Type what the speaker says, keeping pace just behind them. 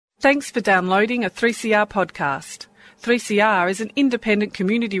Thanks for downloading a 3CR podcast. 3CR is an independent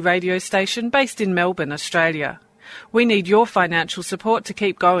community radio station based in Melbourne, Australia. We need your financial support to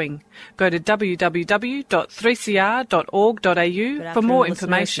keep going. Go to www.3cr.org.au for more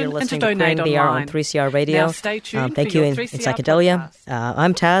information and to donate online. On 3CR Radio. Now stay tuned Thank for you your in 3CR Psychedelia. podcast.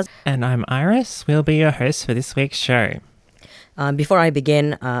 I'm Taz. And I'm Iris. We'll be your hosts for this week's show. Before I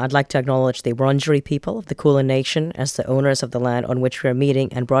begin, I'd like to acknowledge the Wurundjeri people of the Kulin Nation as the owners of the land on which we are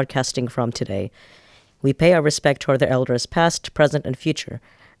meeting and broadcasting from today. We pay our respect toward their elders past, present, and future,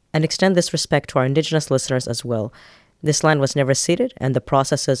 and extend this respect to our Indigenous listeners as well. This land was never ceded, and the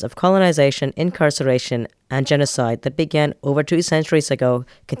processes of colonization, incarceration, and genocide that began over 2 centuries ago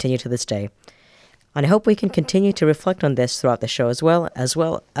continue to this day. And I hope we can continue to reflect on this throughout the show as well as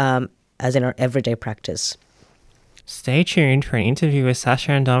in our everyday practice. Stay tuned for an interview with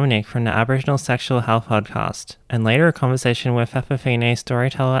Sasha and Dominic from the Aboriginal Sexual Health Podcast, and later a conversation with Whakapine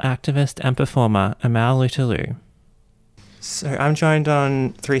storyteller, activist, and performer Amal Lutulu. So I'm joined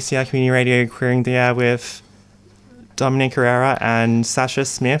on 3CR Community Radio Queering the Air with Dominic Herrera and Sasha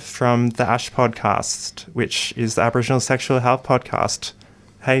Smith from the ASH Podcast, which is the Aboriginal Sexual Health Podcast.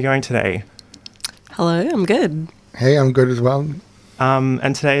 How are you going today? Hello, I'm good. Hey, I'm good as well.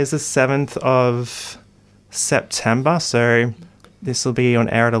 And today is the 7th of September, so this will be on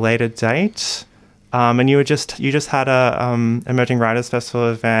air at a later date. And you just had a Emerging Writers Festival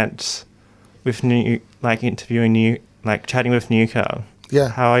event with chatting with Nuka. Yeah.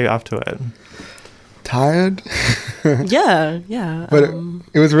 How are you up to it? Tired? Yeah. But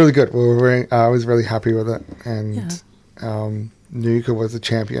it was really good. I was really happy with it. And Nuka was a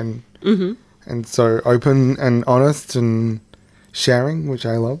champion. Mm-hmm. And so open and honest and sharing, which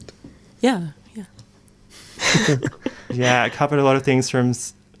I loved. Yeah. Yeah, it covered a lot of things from...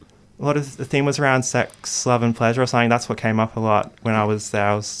 A lot of the theme was around sex, love, and pleasure or something. That's what came up a lot when I was there.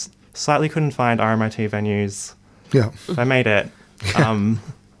 I slightly couldn't find RMIT venues. Yeah. But I made it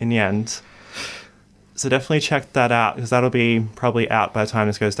in the end. So definitely check that out, because that'll be probably out by the time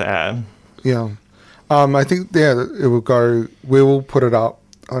this goes to air. Yeah. I think, it will go... We will put it up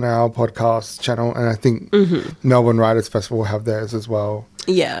on our podcast channel, and I think Melbourne Writers Festival will have theirs as well.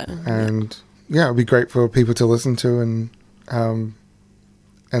 Yeah. And... yeah, it'd be great for people to listen to and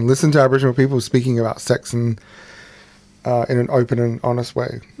listen to Aboriginal people speaking about sex and in an open and honest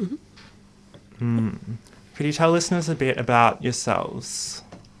way. Mm-hmm. Could you tell listeners a bit about yourselves?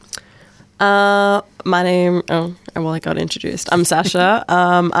 My name... I got introduced. I'm Sasha.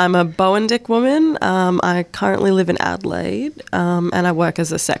 I'm a Bowen-Dick woman. I currently live in Adelaide, and I work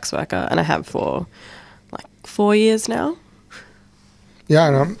as a sex worker, and I have for 4 years now. Yeah,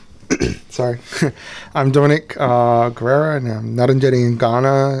 and sorry. I'm Dominic Guerrero, and I'm Ngarrindjeri in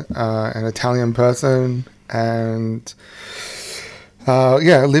Ghana, an Italian person, and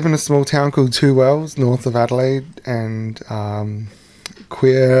I live in a small town called Two Wells, north of Adelaide, and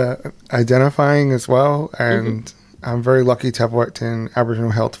queer identifying as well, and I'm very lucky to have worked in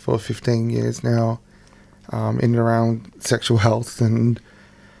Aboriginal health for 15 years now, in and around sexual health and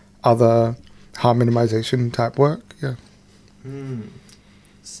other harm minimisation type work, yeah.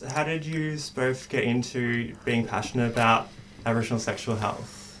 So how did you both get into being passionate about Aboriginal sexual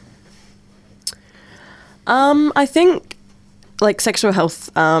health? I think sexual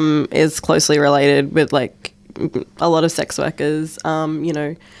health is closely related with a lot of sex workers.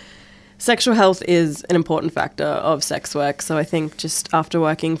 Sexual health is an important factor of sex work. So I think just after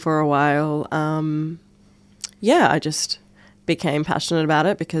working for a while, I just became passionate about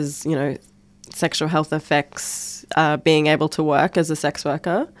it because, sexual health affects being able to work as a sex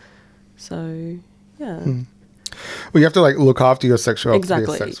worker. So, yeah. Well, you have to look after your sexual health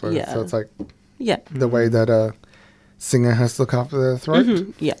exactly, to be a sex worker. yeah. So it's the way that a singer has to look after their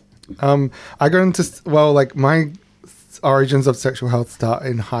throat. Yeah. I got into, my origins of sexual health start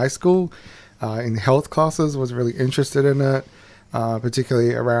in high school, in health classes, was really interested in it,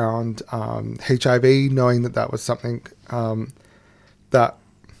 particularly around HIV, knowing that was something that,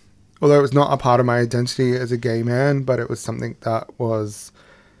 although it was not a part of my identity as a gay man, but it was something that was,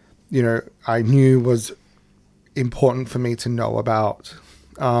 I knew was important for me to know about.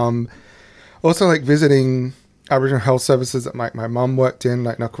 Also, visiting Aboriginal health services that my mum worked in,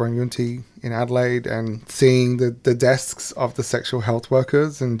 like Ngukurranyunti in Adelaide, and seeing the desks of the sexual health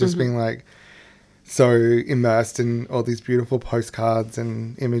workers and just being so immersed in all these beautiful postcards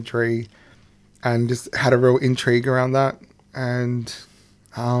and imagery, and just had a real intrigue around that. And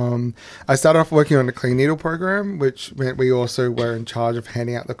I started off working on the Clean Needle program, which meant we also were in charge of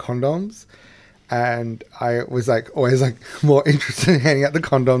handing out the condoms. And I was always more interested in handing out the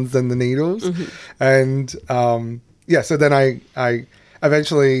condoms than the needles. And so then I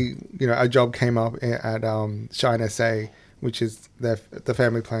eventually, a job came up at Shine SA, which is the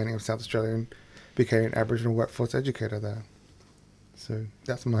family planning of South Australia, and became an Aboriginal workforce educator there. So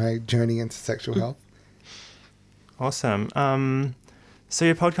that's my journey into sexual health. Awesome. So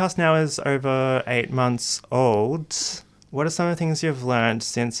your podcast now is over 8 months old. What are some of the things you've learned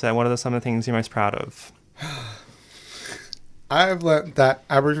since then? What are some of the things you're most proud of? I've learned that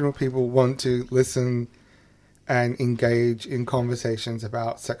Aboriginal people want to listen and engage in conversations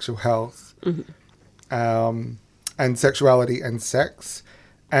about sexual health, and sexuality and sex.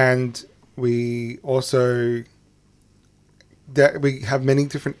 And we also we have many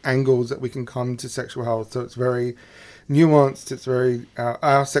different angles that we can come to sexual health. So it's very nuanced. It's very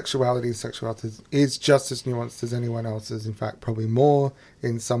our sexuality and sexual health is just as nuanced as anyone else's. In fact, probably more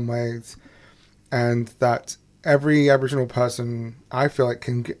in some ways. And that every Aboriginal person, I feel like,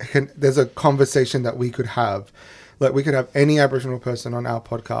 can there's a conversation that we could have. Like, we could have any Aboriginal person on our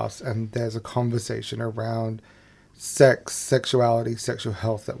podcast, and there's a conversation around sex, sexuality, sexual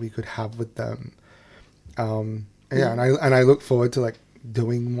health that we could have with them. And I look forward to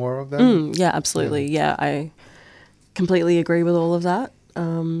doing more of them. Yeah, absolutely. Yeah, I completely agree with all of that.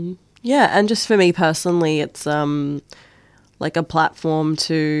 And just for me personally, it's like a platform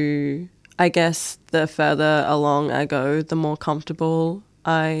to, I guess, the further along I go, the more comfortable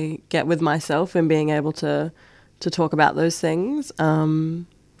I get with myself and being able to talk about those things.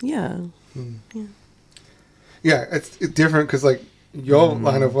 Yeah, it's different because your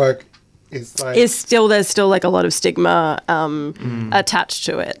line of work is there's still a lot of stigma attached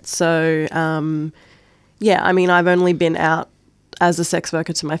to it. So I mean, I've only been out as a sex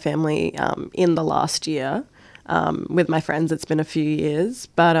worker to my family in the last year. With my friends, it's been a few years,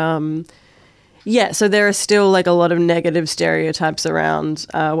 but so there are still a lot of negative stereotypes around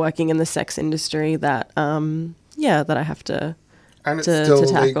working in the sex industry that that I have to and it's to still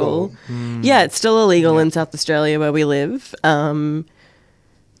tackle. illegal. Yeah, it's still illegal in South Australia where we live. Where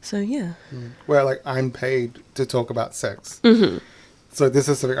I'm paid to talk about sex. So this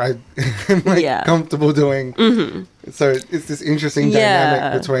is something I'm comfortable doing. So it's this interesting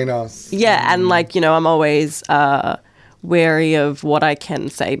dynamic between us. Yeah, and I'm always wary of what I can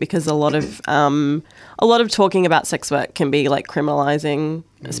say, because a lot of talking about sex work can be criminalizing,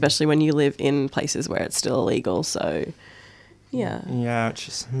 especially when you live in places where it's still illegal. So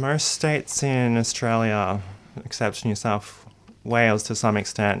just most states in Australia, except New South Wales to some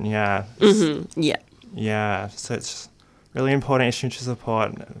extent. So it's really important issue to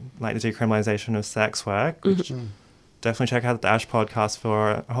support, the decriminalisation of sex work. Which definitely check out the Ash podcast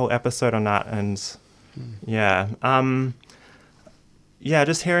for a whole episode on that. And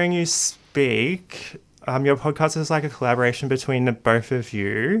just hearing you speak, your podcast is like a collaboration between the both of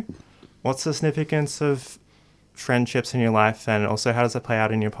you. What's the significance of friendships in your life, and also how does it play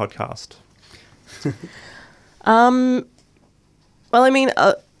out in your podcast? Well, I mean,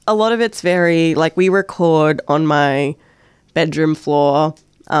 a lot of it's very we record on my bedroom floor.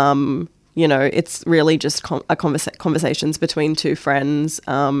 It's really just conversations between two friends.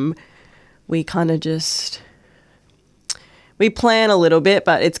 We kind of we plan a little bit,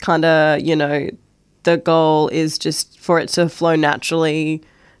 but it's kind of, the goal is just for it to flow naturally,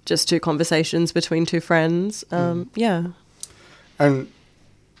 just two conversations between two friends. And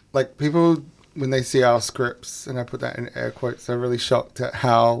people, when they see our scripts, and I put that in air quotes, they're really shocked at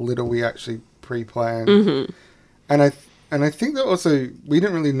how little we actually pre-plan. And I think that also we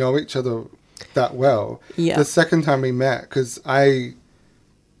didn't really know each other that well. The second time we met, because I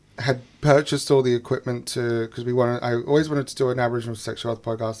had purchased all the equipment because I always wanted to do an Aboriginal sexual health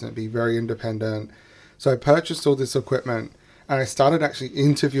podcast and it'd be very independent. So I purchased all this equipment and I started actually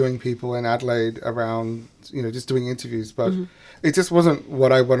interviewing people in Adelaide around, just doing interviews, but it just wasn't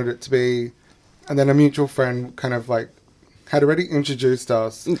what I wanted it to be. And then a mutual friend kind of had already introduced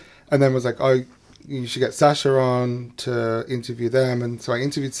us and then was like, oh, you should get Sasha on to interview them. And so I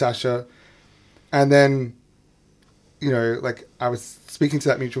interviewed Sasha, and then, I was speaking to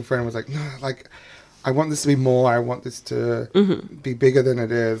that mutual friend and was like, no, I want this to be more. I want this to be bigger than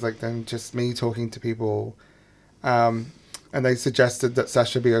it is, than just me talking to people. And they suggested that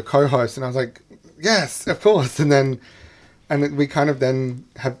Sasha be a co-host. And I was like, yes, of course. And we kind of then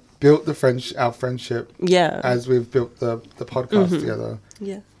have built our friendship as we've built the podcast together.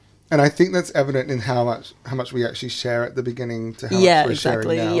 Yeah. And I think that's evident in how much we actually share at the beginning to how much we're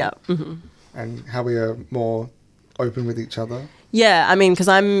sharing now. And how we are more open with each other. Yeah, I mean, because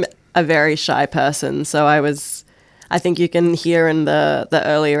I'm a very shy person, so I think you can hear in the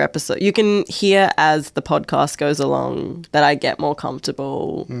earlier episode, you can hear as the podcast goes along that I get more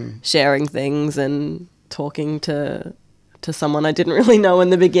comfortable sharing things and talking to to someone I didn't really know in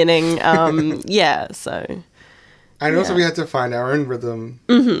the beginning. Yeah, so. And also Yeah. we had to find our own rhythm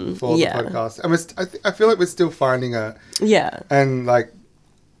for the yeah. podcast. And I feel like we're still finding it. Yeah. And like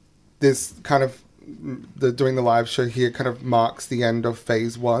this kind of doing the live show here kind of marks the end of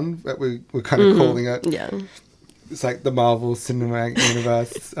phase 1 that we're kind of calling it. Yeah. It's like the Marvel Cinematic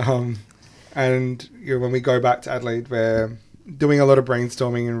Universe. And when we go back to Adelaide, we're doing a lot of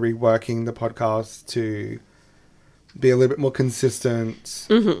brainstorming and reworking the podcast to be a little bit more consistent,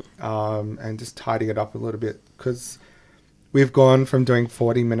 and just tidying it up a little bit, because we've gone from doing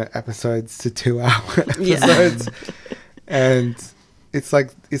 40-minute episodes to 2-hour episodes. And it's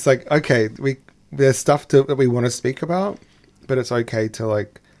like okay, there's stuff that we want to speak about, but it's okay to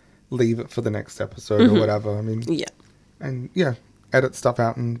like leave it for the next episode or whatever. I mean, edit stuff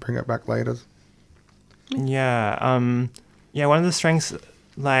out and bring it back later. Yeah. One of the strengths,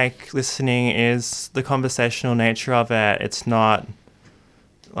 like, listening is the conversational nature of it. It's not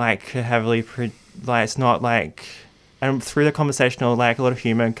like heavily, it's not like, and through the conversational, like, a lot of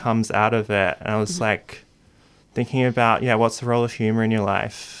humor comes out of it. And I was like thinking about, what's the role of humor in your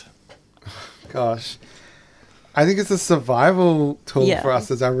life? Gosh, I think it's a survival tool for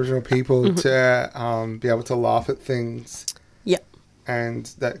us as Aboriginal people to be able to laugh at things. Yeah. And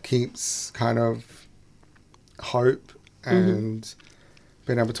that keeps kind of hope and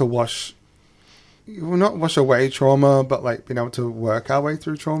being able to not wash away trauma, but like being able to work our way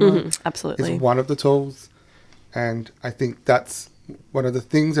through trauma. Absolutely. Is one of the tools. And I think that's one of the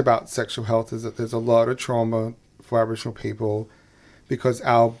things about sexual health, is that there's a lot of trauma for Aboriginal people, because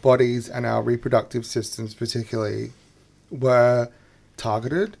our bodies and our reproductive systems particularly were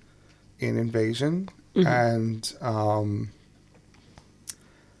targeted in invasion. And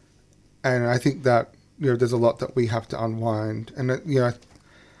I think that, there's a lot that we have to unwind. And,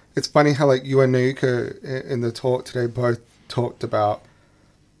 it's funny how like you and Nuka in the talk today both talked about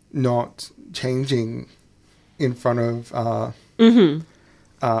not changing in front of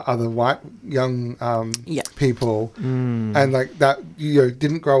other white young people, and like that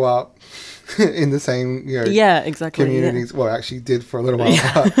didn't grow up in the same exactly communities. Well, actually did for a little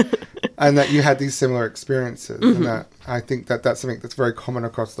while, and that you had these similar experiences, and that I think that that's something that's very common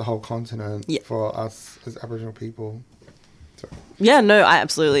across the whole continent for us as Aboriginal people. So. Yeah, no, I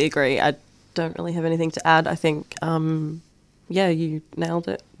absolutely agree. I don't really have anything to add. I think, you nailed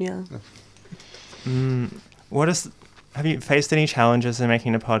it. Yeah. Have you faced any challenges in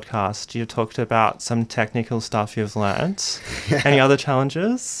making a podcast? You talked about some technical stuff you've learnt. Any other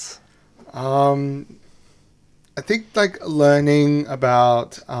challenges? I think like learning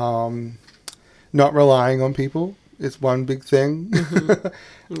about not relying on people is one big thing.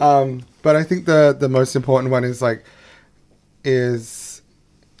 But I think the most important one is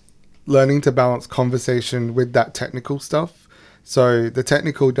learning to balance conversation with that technical stuff. So the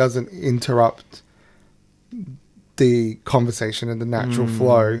technical doesn't interrupt the conversation and the natural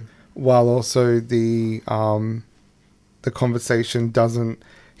flow, while also the conversation doesn't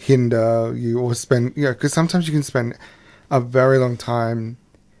hinder you or spend, because sometimes you can spend a very long time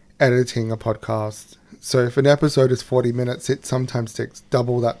editing a podcast. So if an episode is 40 minutes, it sometimes takes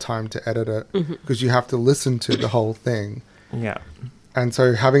double that time to edit it, because you have to listen to the whole thing. Yeah. And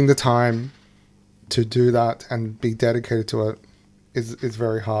so having the time to do that and be dedicated to it is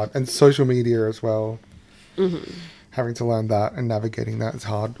very hard. And social media as well. Having to learn that and navigating that is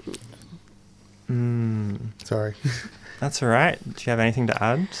hard. Sorry. That's all right. Do you have anything to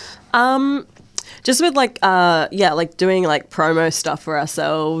add? Just with doing like promo stuff for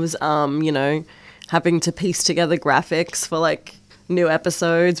ourselves, having to piece together graphics for like new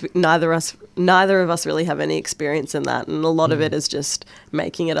episodes. Neither of us really have any experience in that, and a lot of it is just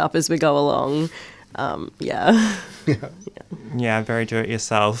making it up as we go along. Yeah, very do it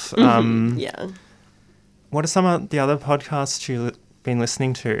yourself. Yeah. What are some of the other podcasts you've been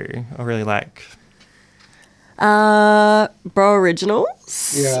listening to or really like? Bro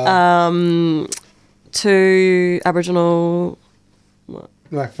Originals. Yeah. 2 Aboriginal. What?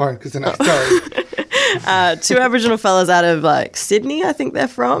 My phone, because then sorry. 2 Aboriginal fellas out of like Sydney, I think they're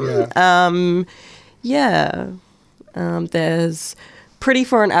from. There's Pretty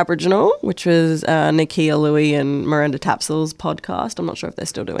for an Aboriginal, which was Nakia Louie and Miranda Tapsel's podcast. I'm not sure if they're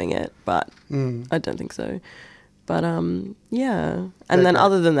still doing it, but I don't think so. But And then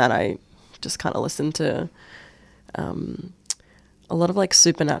other than that, I just kind of listen to a lot of like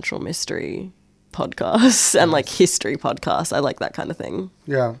supernatural mystery podcasts and like history podcasts. I like that kind of thing.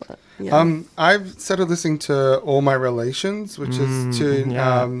 Yeah. But, yeah. I've started listening to All My Relations, which is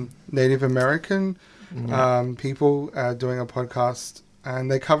to Native American people doing a podcast,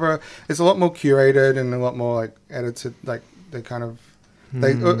 and they cover. It's a lot more curated and a lot more like edited. Like They kind of,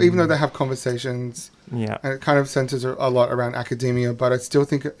 even though they have conversations, Yeah. and it kind of centers a lot around academia, but I still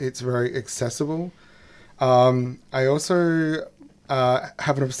think it's very accessible. I also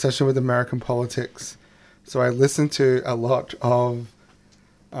have an obsession with American politics, so I listen to a lot of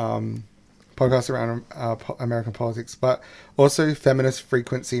podcasts around American politics, but also Feminist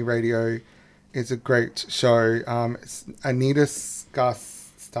Frequency Radio is a great show. It's Anita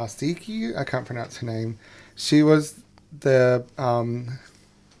Stastiki, I can't pronounce her name. She was the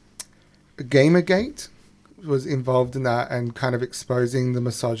Gamergate, was involved in that and kind of exposing the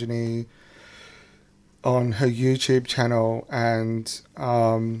misogyny on her YouTube channel and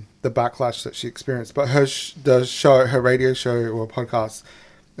the backlash that she experienced. But her radio show or podcast,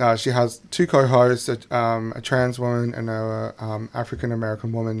 she has two co-hosts, a trans woman and a African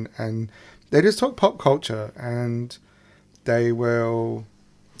American woman, and they just talk pop culture, and they're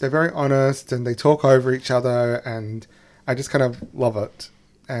very honest, and they talk over each other, and I just kind of love it.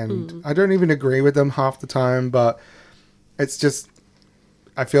 And I don't even agree with them half the time, but it's just,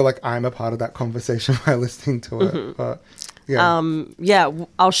 I feel like I'm a part of that conversation by listening to it. But yeah.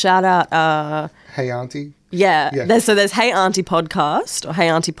 I'll shout out Hey Auntie. Yeah. Yeah. There's Hey Auntie podcast or Hey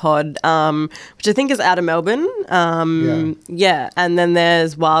Auntie Pod, which I think is out of Melbourne. Yeah. And then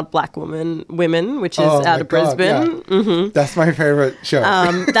there's Wild Black Women, which is out of Brisbane. Yeah. That's my favorite show.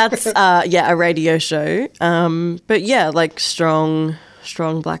 That's a radio show. But yeah, like strong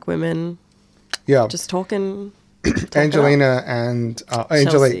black women. Yeah. Just talking. Angelina and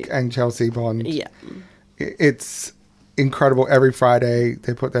Angelique and Chelsea Bond. Yeah. It's incredible. Every Friday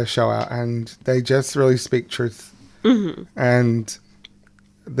they put their show out and they just really speak truth. And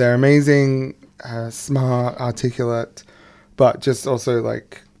they're amazing, smart, articulate, but just also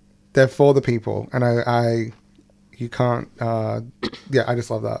like they're for the people. And I just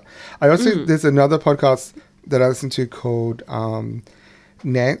love that. I also, there's another podcast that I listen to called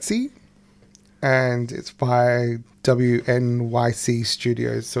Nancy, and it's by WNYC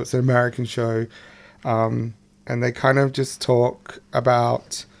Studios. So it's an American show. And they kind of just talk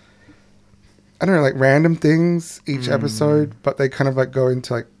about, I don't know, like random things each episode, but they kind of like go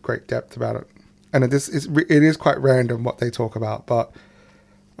into like great depth about it. And it is quite random what they talk about, but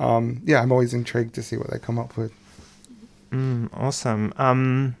I'm always intrigued to see what they come up with.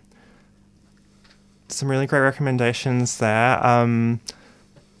 Awesome. Some really great recommendations there.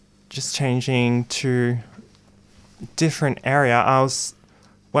 Just changing to different area, I was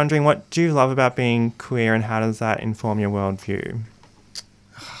wondering, what do you love about being queer and how does that inform your worldview?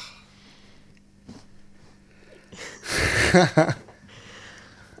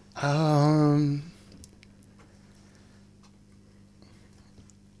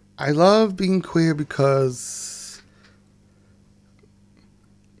 I love being queer because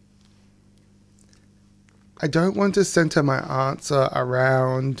I don't want to center my answer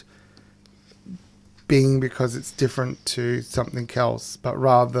around being because it's different to something else, but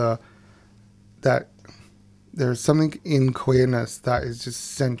rather that there's something in queerness that is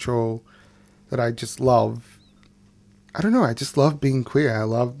just central that I just love. I don't know, I just love being queer. I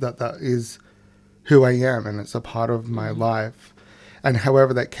love that is who I am and it's a part of my life. And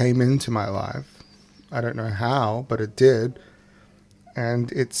however that came into my life, I don't know how, but it did.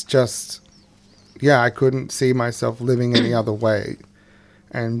 And it's just, I couldn't see myself living any other way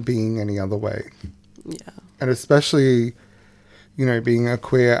and being any other way. Yeah. And especially, being a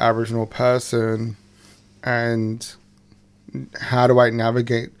queer Aboriginal person, and how do I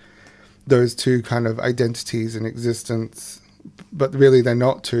navigate those two kind of identities in existence? But really they're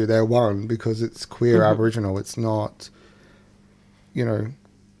not two, they're one, because it's queer Aboriginal. It's not,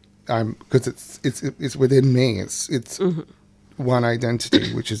 because it's within me. It's one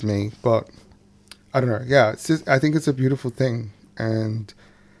identity, which is me. But I don't know. Yeah, it's just, I think it's a beautiful thing. And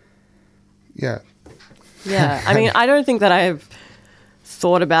yeah. Yeah, I mean, I don't think that I've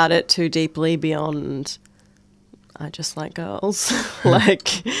thought about it too deeply beyond I just like girls. I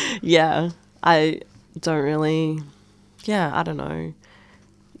don't really, I don't know.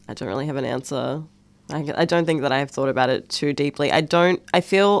 I don't really have an answer. I don't think that I have thought about it too deeply. I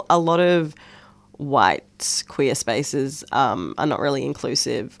feel a lot of white queer spaces are not really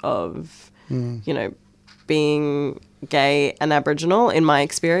inclusive of, being gay and Aboriginal in my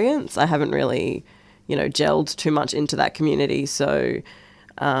experience. I haven't really gelled too much into that community. So,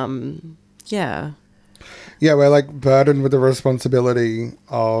 yeah, we're like burdened with the responsibility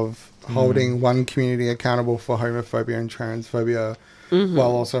of holding one community accountable for homophobia and transphobia,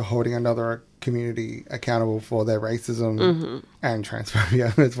 while also holding another community accountable for their racism and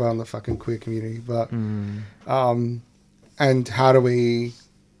transphobia as well in the fucking queer community. But, and how do we,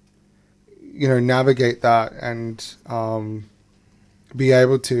 navigate that and be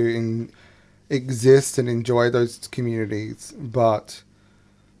able to exist and enjoy those communities, but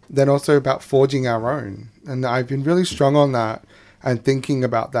then also about forging our own. And I've been really strong on that and thinking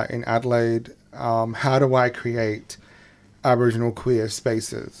about that in Adelaide. How do I create Aboriginal queer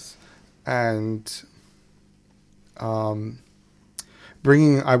spaces? And I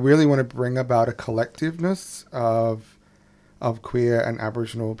really want to bring about a collectiveness of queer and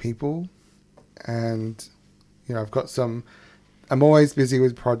Aboriginal people. And, I'm always busy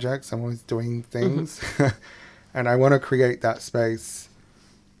with projects. I'm always doing things. And I want to create that space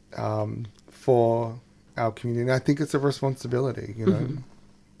for our community. And I think it's a responsibility,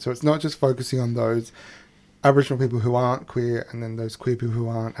 So it's not just focusing on those Aboriginal people who aren't queer and then those queer people who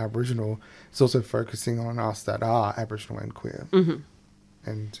aren't Aboriginal. It's also focusing on us that are Aboriginal and queer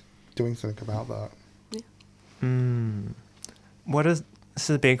and doing something about that. Yeah. This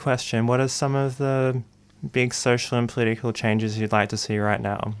is a big question. What are some of the big social and political changes you'd like to see right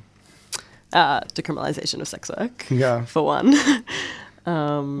now? Decriminalisation of sex work, for one.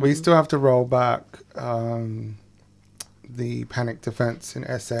 We still have to roll back the panic defence in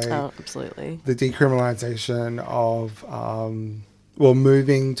SA. Oh, absolutely. The decriminalisation of,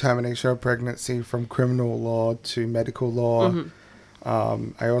 moving termination of pregnancy from criminal law to medical law.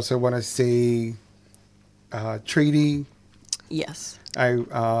 I also want to see treaty. Yes.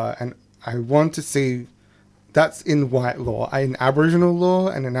 And I want to see that's in white law. In Aboriginal law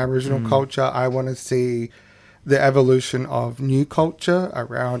and in Aboriginal culture, I want to see the evolution of new culture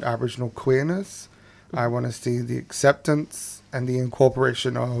around Aboriginal queerness. I want to see the acceptance and the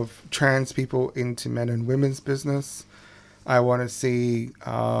incorporation of trans people into men and women's business. I want to see,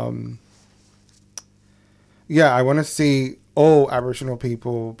 I want to see all Aboriginal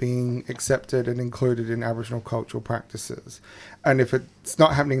people being accepted and included in Aboriginal cultural practices. And if it's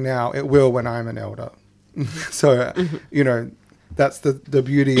not happening now, it will when I'm an elder. So, that's the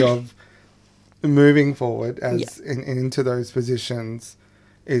beauty of moving forward into those positions,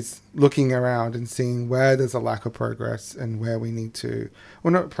 is looking around and seeing where there's a lack of progress and where we need to,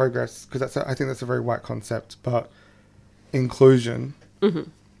 well, not progress, because I think that's a very white concept, but inclusion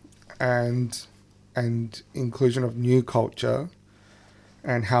and inclusion of new culture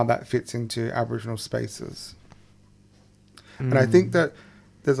and how that fits into Aboriginal spaces. And I think that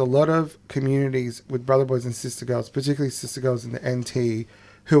there's a lot of communities with brother boys and sister girls, particularly sister girls in the NT,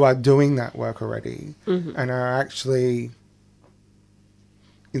 who are doing that work already and are actually,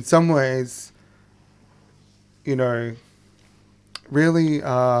 in some ways, really,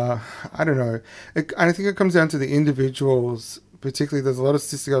 I don't know. I think it comes down to the individuals. Particularly, there's a lot of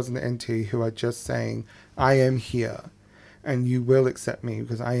sister girls in the NT who are just saying, I am here and you will accept me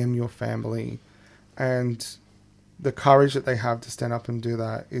because I am your family. And the courage that they have to stand up and do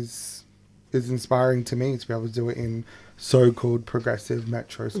that is inspiring to me, to be able to do it in so-called progressive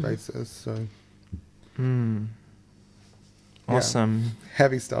metro spaces. So, awesome. Yeah,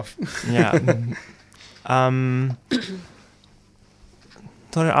 heavy stuff. Yeah. Thought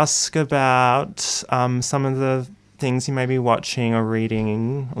I'd ask about some of the things you may be watching or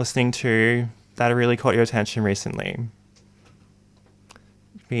reading, listening to that have really caught your attention recently.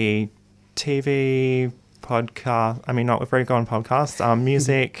 Be TV, podcast. I mean, not very good on podcasts.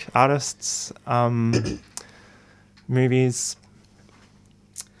 Music, artists, movies.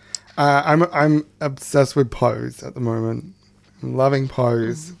 I'm obsessed with Pose at the moment. I'm loving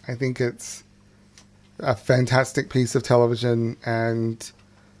Pose. I think it's a fantastic piece of television, and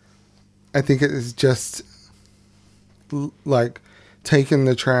I think it is just like taking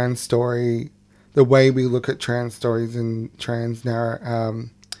the trans story, the way we look at trans stories and trans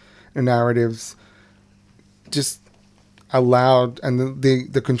narratives, just allowed, and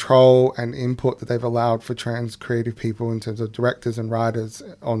the control and input that they've allowed for trans creative people in terms of directors and writers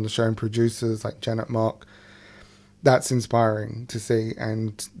on the show and producers like Janet Mock. That's inspiring to see,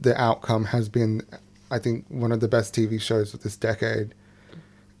 and the outcome has been, I think, one of the best TV shows of this decade.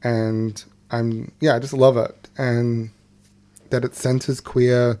 And I just love it. And that it centers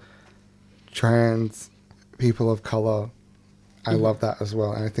queer, trans, people of color. I love that as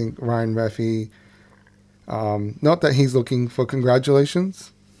well. And I think Ryan Murphy, not that he's looking for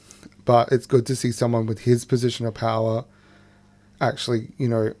congratulations, but it's good to see someone with his position of power actually,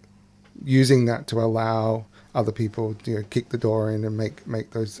 using that to allow other people to kick the door in and make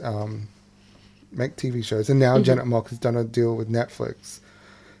those make TV shows. And now Janet Mock has done a deal with Netflix,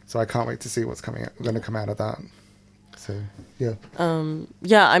 so I can't wait to see what's going to come out of that. So yeah.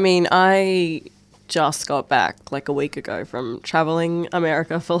 I mean, I just got back like a week ago from traveling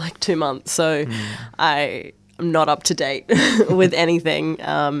America for like 2 months, so I am not up to date with anything.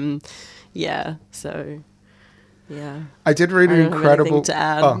 yeah, so yeah. I did read I an don't have incredible. anything to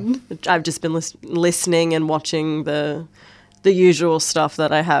add. Oh, I've just been listening and watching the usual stuff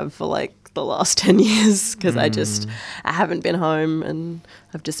that I have for like the last 10 years because I haven't been home and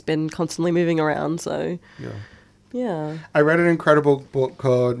I've just been constantly moving around. So yeah. I read an incredible book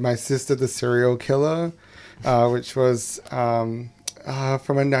called My Sister the Serial Killer, which was from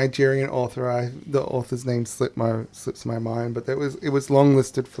a Nigerian author. The author's name slips my mind, but it was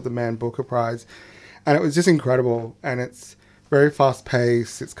longlisted for the Man Booker Prize, and it was just incredible. And it's very fast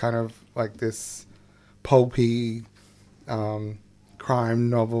paced. It's kind of like this pulpy crime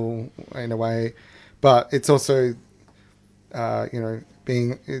novel in a way, but it's also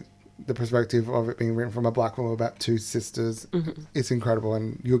the perspective of it being written from a black woman about two sisters. It's incredible,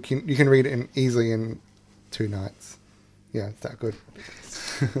 and you can read it easily in 2 nights. Yeah, it's that good.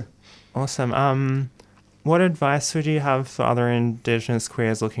 Awesome. What advice would you have for other Indigenous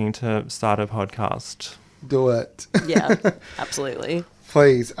queers looking to start a podcast? Do it. Yeah, absolutely.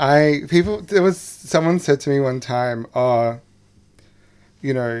 Please. Someone said to me one time, I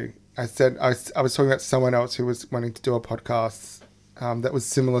was talking about someone else who was wanting to do a podcast that was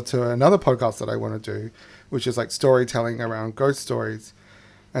similar to another podcast that I want to do, which is like storytelling around ghost stories.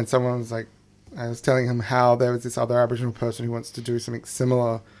 And someone was like, I was telling him how there was this other Aboriginal person who wants to do something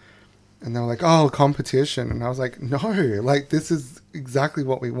similar. And they were like, oh, competition. And I was like, no, like this is exactly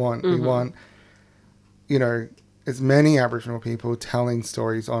what we want. We want, as many Aboriginal people telling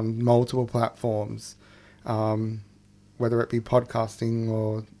stories on multiple platforms, whether it be podcasting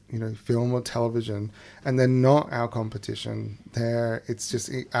or film or television, and they're not our competition. It's just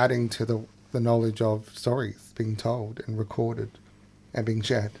adding to the knowledge of stories being told and recorded and being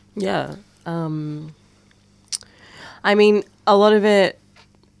shared. Yeah. I mean, a lot of it,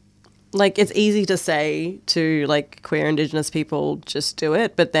 like, it's easy to say to, like, queer Indigenous people, just do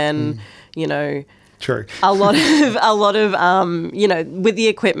it, but then, True. a lot of with the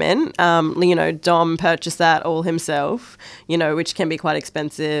equipment, Dom purchased that all himself, which can be quite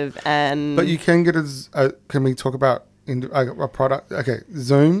expensive. But you can get can we talk about a product? Okay,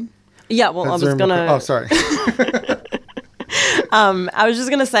 Zoom. Yeah, well, I was Zoom gonna. Oh, sorry. I was just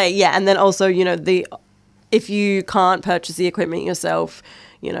gonna say, yeah, and then also, if you can't purchase the equipment yourself,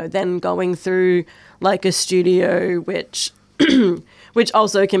 then going through like a studio, which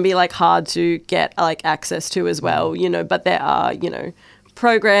also can be like hard to get like access to as well, but there are,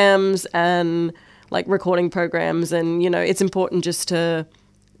 programs and like recording programs, and, it's important just to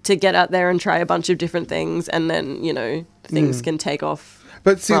get out there and try a bunch of different things, and then, things can take off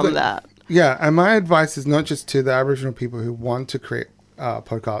from that. Yeah, and my advice is not just to the Aboriginal people who want to create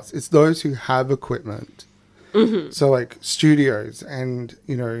podcasts, it's those who have equipment. So like studios and,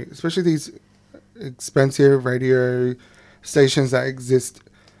 especially these expensive radio stations that exist,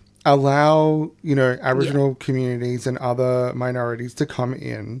 allow, Aboriginal communities and other minorities to come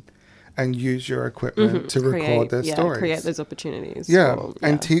in and use your equipment to record their stories. Create those opportunities.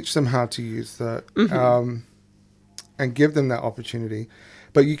 And teach them how to use that and give them that opportunity.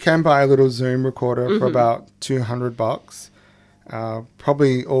 But you can buy a little Zoom recorder for about $200. And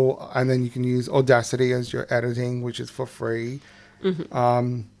then you can use Audacity as your editing, which is for free.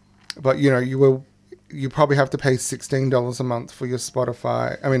 But you probably have to pay $16 a month for your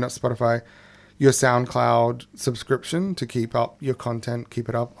your SoundCloud subscription to keep up your content, keep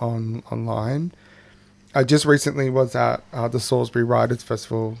it up online. I just recently was at the Salisbury Writers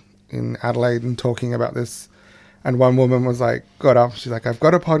Festival in Adelaide and talking about this. And one woman got up, she's like, I've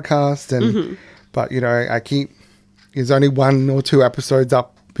got a podcast, and but there's only 1 or 2 episodes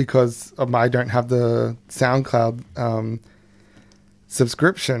up because I don't have the SoundCloud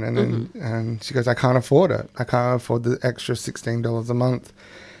subscription, and she goes, I can't afford it. I can't afford the extra $16 a month.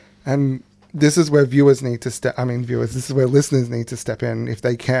 And this is where viewers need to this is where listeners need to step in if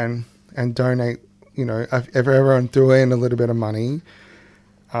they can and donate. If everyone threw in a little bit of money,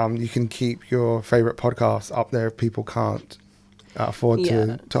 you can keep your favorite podcasts up there if people can't afford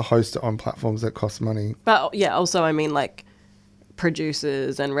to host it on platforms that cost money. But also, like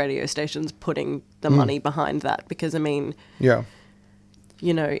producers and radio stations putting the money behind that, because if a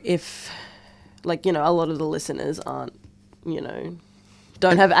lot of the listeners aren't,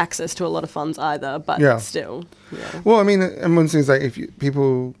 don't have access to a lot of funds either, but still. Yeah. Well, and one thing is if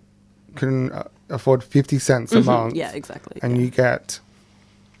people can afford 50 cents a month. Yeah, exactly. And you get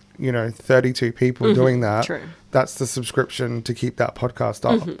 32 people doing that. True. That's the subscription to keep that podcast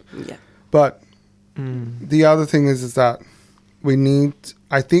up. Yeah. But the other thing is that we need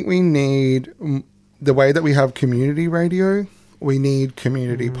the way that we have community radio, we need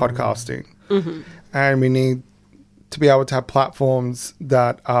community podcasting. And we need to be able to have platforms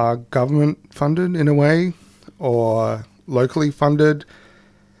that are government funded in a way or locally funded,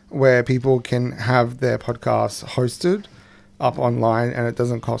 where people can have their podcasts hosted up online and it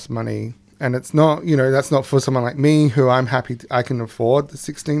doesn't cost money. And it's not, that's not for someone like me who I'm happy I can afford the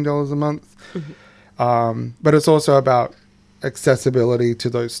 $16 a month. But it's also about accessibility to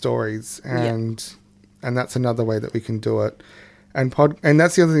those stories, and that's another way that we can do it. And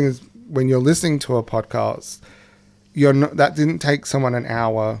that's the other thing is, when you're listening to a podcast, that didn't take someone an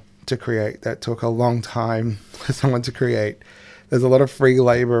hour to create. That took a long time for someone to create. There's a lot of free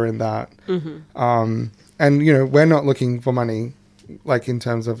labor in that. And we're not looking for money, like in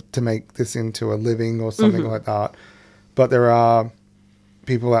terms of to make this into a living or something like that. But there are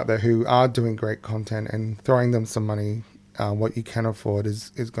people out there who are doing great content, and throwing them some money, what you can afford is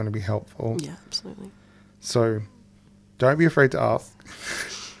going to be helpful. Yeah, absolutely. So don't be afraid to ask.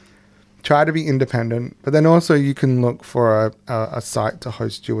 Try to be independent, but then also you can look for a site to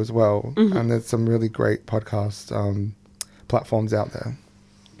host you as well. And there's some really great podcast platforms out there.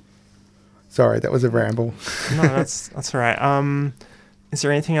 Sorry, that was a ramble. No, that's all right. Is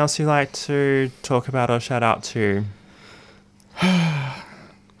there anything else you'd like to talk about or shout out to?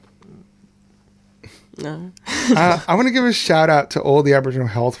 No. I want to give a shout out to all the Aboriginal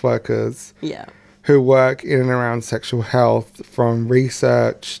health workers who work in and around sexual health, from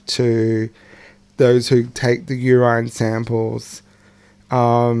research to those who take the urine samples,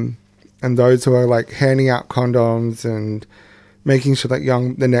 and those who are like handing out condoms and making sure that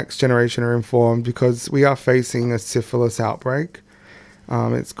the next generation are informed, because we are facing a syphilis outbreak.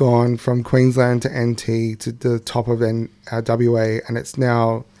 It's gone from Queensland to NT to the top of WA, and it's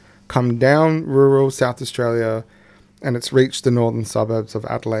now come down rural South Australia, and it's reached the northern suburbs of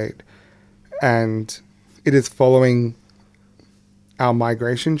Adelaide. And it is following our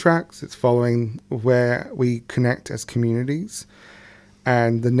migration tracks. It's following where we connect as communities.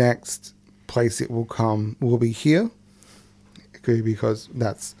 And the next place it will come will be here, because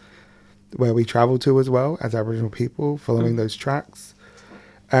that's where we travel to as well as Aboriginal people, following those tracks.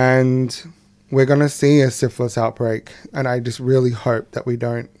 And we're going to see a syphilis outbreak. And I just really hope that we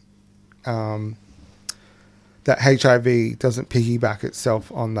don't, that HIV doesn't piggyback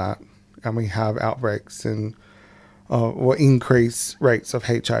itself on that, and we have outbreaks or increase rates of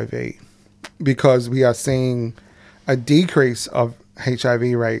HIV, because we are seeing a decrease of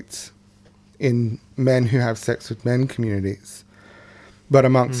HIV rates in men who have sex with men communities. But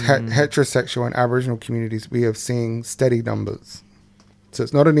amongst heterosexual and Aboriginal communities, we are seeing steady numbers. So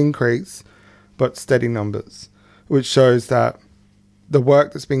it's not an increase, but steady numbers, which shows that the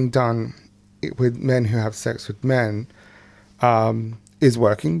work that's being done with men who have sex with men is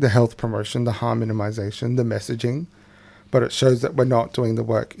working, the health promotion, the harm minimization, the messaging. But it shows that we're not doing the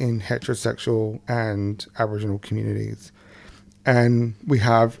work in heterosexual and Aboriginal communities. And we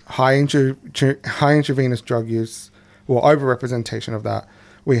have high intravenous drug use, or overrepresentation of that.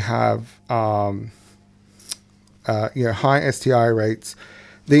 We have high STI rates.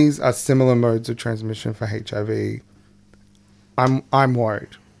 These are similar modes of transmission for HIV. I'm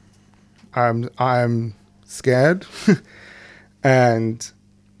worried. I'm scared. And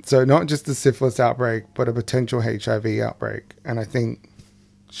so not just the syphilis outbreak, but a potential HIV outbreak. And I think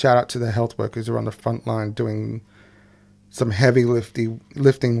shout out to the health workers who are on the front line doing some heavy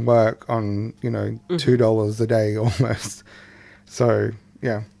lifting work on, $2 a day almost. So,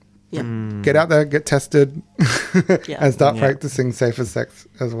 yeah. Get out there, get tested, and start practicing safer sex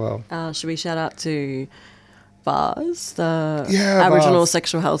as well. Should we shout out to VARS, the Aboriginal VARS.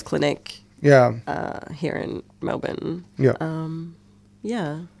 Sexual Health Clinic here in Melbourne?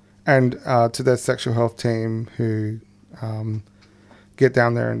 And to their sexual health team who get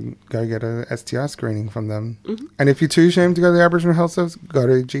down there and go get a STI screening from them. And if you're too ashamed to go to the Aboriginal Health Service, go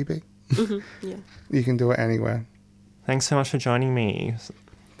to a GP. You can do it anywhere. Thanks so much for joining me.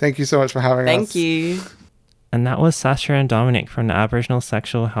 Thank you so much for having us. Thank you. And that was Sasha and Dominic from the Aboriginal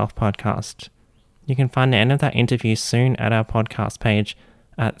Sexual Health Podcast. You can find the end of that interview soon at our podcast page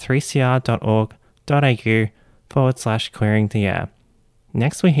at 3cr.org.au/queering the air.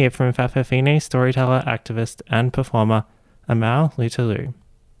 Next we hear from Fa'afafine storyteller, activist and performer Amal Lutulu.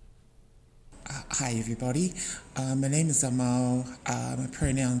 Hi everybody, my name is Amal. My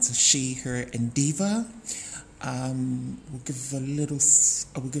pronouns are she, her and diva. We'll give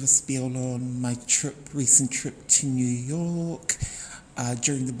a spiel on my recent trip to New York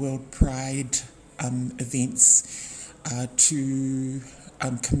during the World Pride events to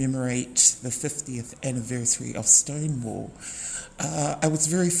commemorate the 50th anniversary of Stonewall. I was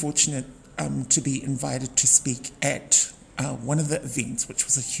very fortunate to be invited to speak at one of the events, which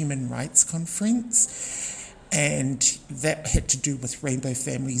was a human rights conference. and that had to do with rainbow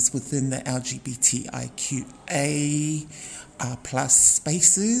families within the LGBTIQA plus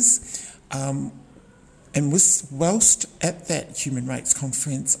spaces. And whilst at that human rights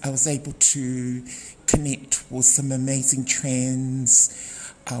conference, I was able to connect with some amazing trans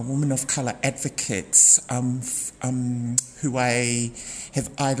women of colour advocates who I have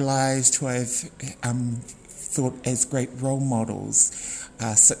idolised, who I've thought as great role models,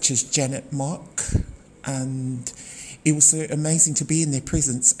 such as Janet Mock. And it was so amazing to be in their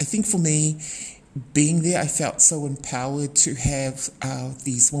presence. I think for me, being there, I felt so empowered to have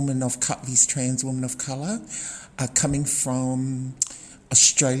these trans women of colour coming from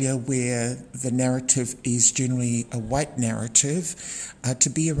Australia, where the narrative is generally a white narrative, to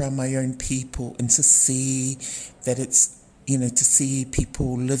be around my own people and to see that it's, to see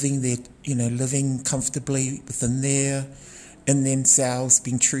people living comfortably in themselves,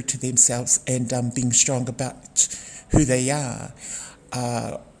 being true to themselves, and being strong about who they are.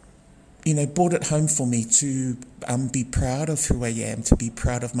 Brought it home for me to be proud of who I am, to be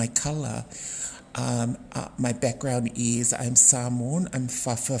proud of my colour. My background is I'm Samoan. I'm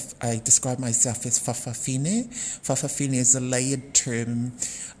Fafa. I describe myself as Fa'afafine. Fa'afafine is a layered term.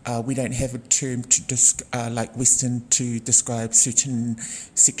 We don't have a term like Western to describe certain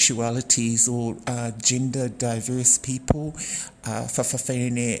sexualities or gender diverse people.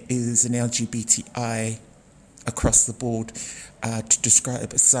 Fa'afafine is an LGBTI across the board to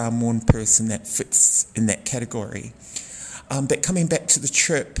describe a Samoan person that fits in that category. But coming back to the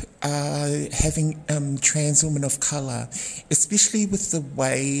trip, having trans women of colour, especially with the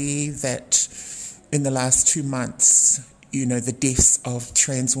way that in the last 2 months, the deaths of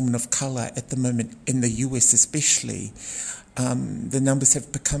trans women of colour at the moment in the US especially, the numbers have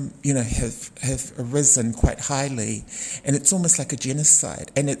become, have arisen quite highly, and it's almost like a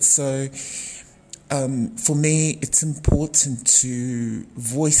genocide. And it's so... for me, it's important to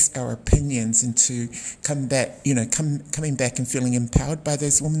voice our opinions and to come back, coming back and feeling empowered by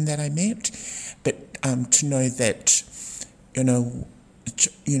those women that I met, but to know that,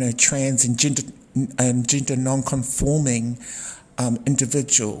 trans and gender non-conforming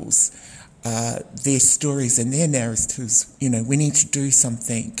individuals, their stories and their narratives, we need to do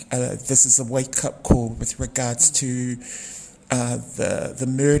something. This is a wake-up call with regards to the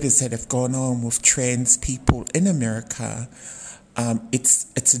murders that have gone on with trans people in America.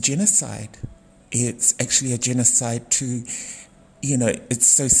 It's a genocide. It's actually a genocide to, it's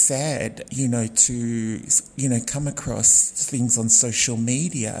so sad, to, come across things on social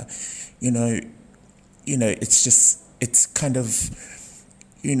media, it's kind of,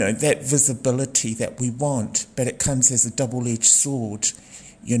 that visibility that we want, but it comes as a double-edged sword,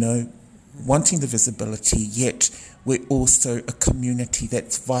 wanting the visibility, yet we're also a community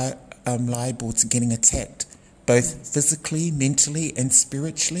that's liable to getting attacked, both physically, mentally, and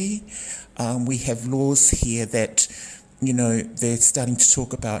spiritually. We have laws here that, they're starting to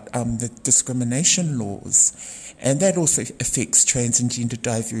talk about the discrimination laws, and that also affects trans and gender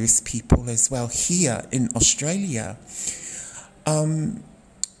diverse people as well here in Australia. And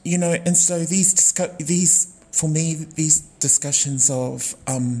so these discussions of,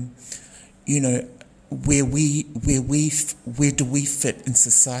 where do we fit in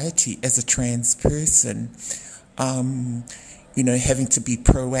society as a trans person? Having to be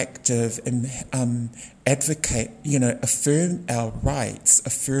proactive and advocate, affirm our rights,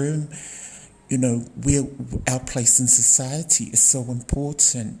 affirm, where our place in society is so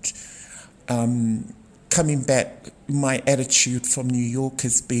important. Coming back, my attitude from New York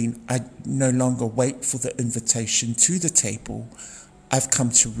has been, I no longer wait for the invitation to the table. I've come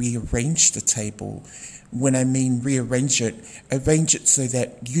to rearrange the table. When I mean rearrange it, arrange it so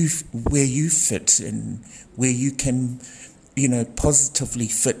that where you fit in, where you can, positively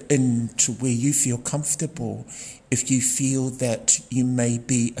fit into where you feel comfortable. If you feel that you may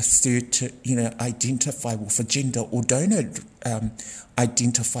be a certain, identify with a gender or don't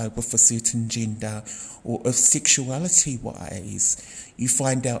identify with a certain gender, or if sexuality-wise, you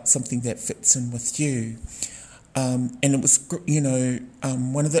find out something that fits in with you. And it was,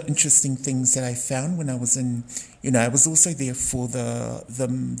 one of the interesting things that I found when I was in, I was also there for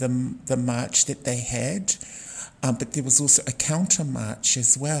the march that they had, but there was also a counter march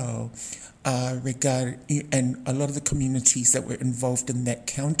as well, and a lot of the communities that were involved in that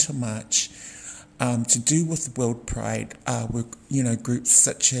counter march to do with World Pride were, groups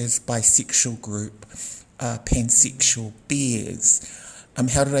such as Bisexual Group, Pansexual, Bears.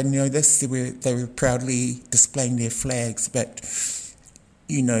 How did I know this? They were proudly displaying their flags, but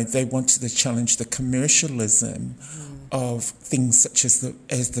they wanted to challenge the commercialism of things such as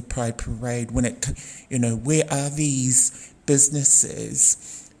the Pride Parade. When it, where are these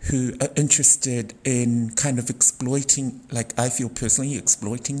businesses who are interested in kind of exploiting, like I feel personally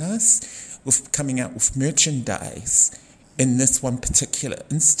exploiting us, with coming out with merchandise in this one particular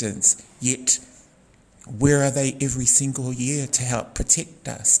instance, yet where are they every single year to help protect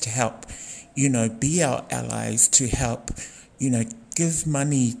us, to help, be our allies, to help, give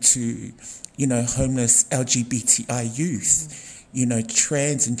money to, homeless LGBTI youth,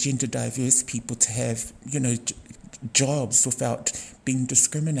 trans and gender diverse people to have, jobs without being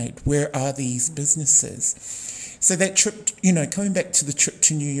discriminated? Where are these businesses? So that trip, coming back to the trip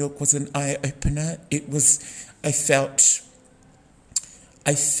to New York was an eye-opener.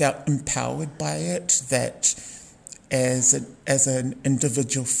 I felt empowered by it, that as an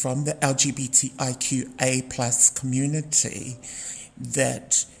individual from the LGBTIQA plus community,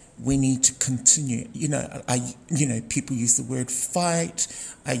 that we need to continue. People use the word fight.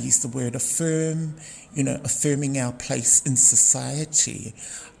 I use the word affirm. Affirming our place in society.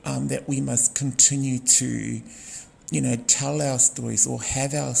 That we must continue to, tell our stories or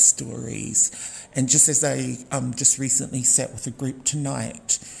have our stories. And just as I just recently sat with a group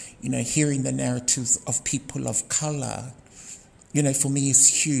tonight, hearing the narratives of people of colour, for me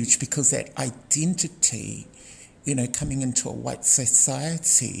is huge, because that identity, coming into a white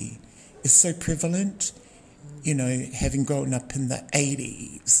society is so prevalent. Having grown up in the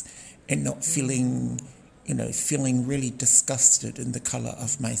 80s and not feeling really disgusted in the colour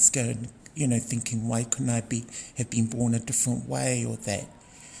of my skin, thinking, why couldn't I have been born a different way or that?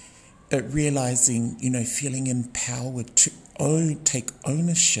 But realising, feeling empowered to take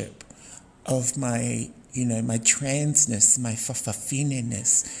ownership of my, my transness, my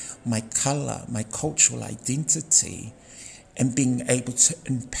whawhawheneness, my colour, my cultural identity, and being able to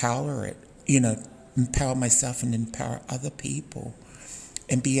empower it, empower myself and empower other people,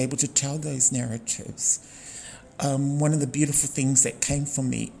 and be able to tell those narratives. One of the beautiful things that came from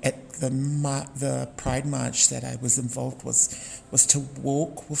me at the Pride March that I was involved was to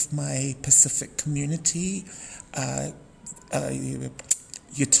walk with my Pacific community,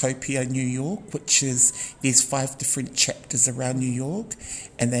 Utopia New York, there's 5 different chapters around New York,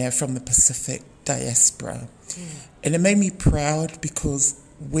 and they are from the Pacific diaspora. And it made me proud, because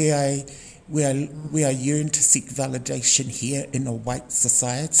we are yearn to seek validation here in a white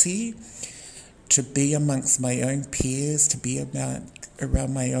society, to be amongst my own peers, to be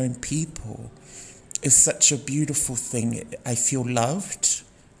around my own people, is such a beautiful thing. I feel loved,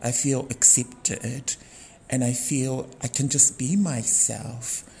 I feel accepted, and I feel I can just be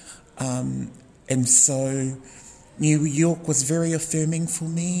myself. And so New York was very affirming for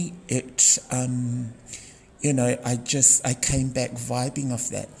me. I came back vibing off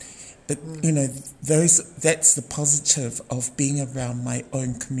that. But, that's the positive of being around my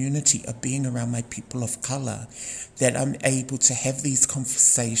own community, of being around my people of colour, that I'm able to have these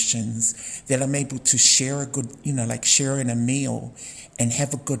conversations, that I'm able to share a good, like sharing a meal and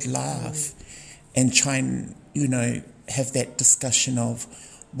have a good laugh and try and, have that discussion of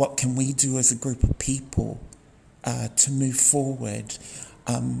what can we do as a group of people to move forward,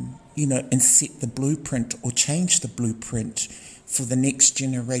 and set the blueprint or change the blueprint for the next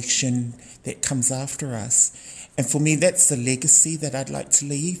generation that comes after us. And for me, that's the legacy that I'd like to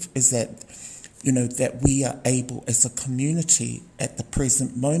leave, is that, that we are able as a community at the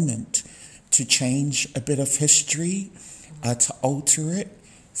present moment to change a bit of history, to alter it,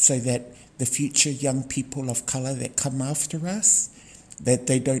 so that the future young people of colour that come after us, that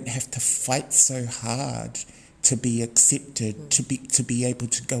they don't have to fight so hard to be accepted, to be able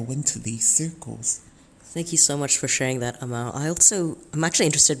to go into these circles. Thank you so much for sharing that, Amal. I'm actually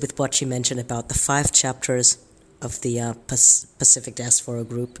interested with what you mentioned about the 5 chapters of the Pacific Diaspora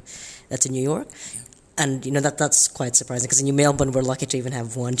group that's in New York. And, that's quite surprising, because in New Melbourne, we're lucky to even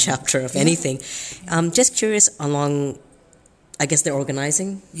have 1 chapter of anything. Just curious along, I guess they're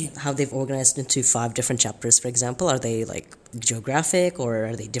organizing, how they've organized into 5 different chapters, for example. Are they like geographic, or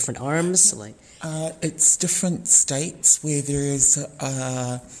are they different arms? It's different states where there is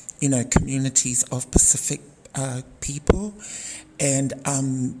communities of Pacific people, and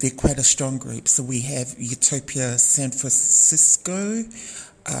they're quite a strong group. So we have Utopia San Francisco,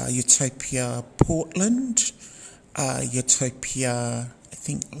 Utopia Portland, Utopia, I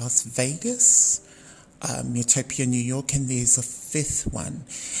think, Las Vegas, Utopia New York, and there's a 5th one.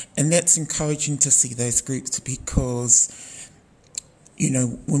 And that's encouraging to see those groups, because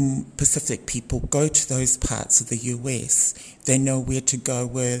when Pacific people go to those parts of the US, they know where to go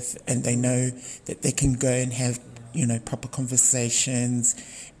with, and they know that they can go and have, proper conversations.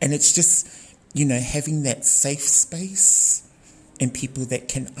 And it's just having that safe space and people that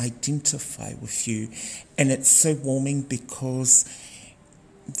can identify with you. And it's so warming because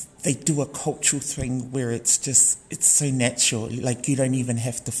they do a cultural thing where it's so natural. Like, you don't even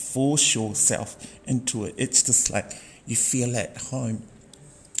have to force yourself into it. It's just like you feel at home.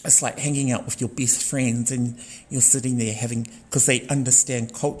 It's like hanging out with your best friends and you're sitting there because they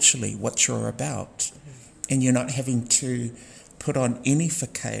understand culturally what you're about. And you're not having to put on any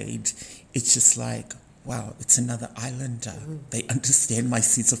facade. It's just like, wow, it's another islander. They understand my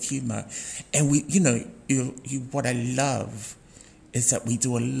sense of humour. And what I love is that we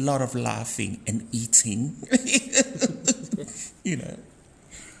do a lot of laughing and eating.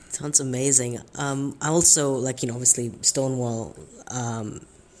 Sounds amazing. I also, obviously Stonewall,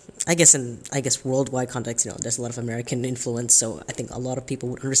 I guess worldwide context, there's a lot of American influence, so I think a lot of people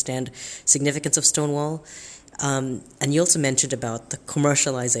would understand significance of Stonewall. And you also mentioned about the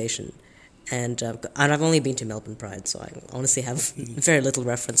commercialization. And I've only been to Melbourne Pride, so I honestly have very little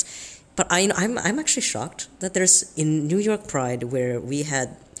reference. But I'm actually shocked that there's in New York Pride, where we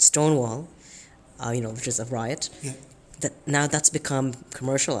had Stonewall, which is a riot, that now that's become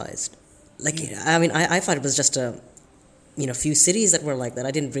commercialized. I thought it was just a few cities that were like that.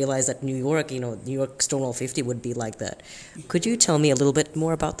 I didn't realize that New York Stonewall 50 would be like that. Could you tell me a little bit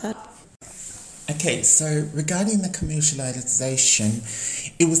more about that? Okay, so regarding the commercialization,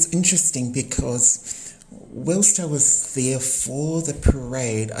 it was interesting because whilst I was there for the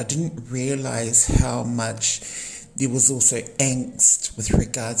parade, I didn't realise how much there was also angst with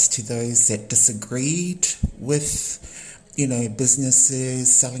regards to those that disagreed with,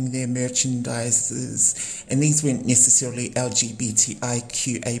 businesses selling their merchandises. And these weren't necessarily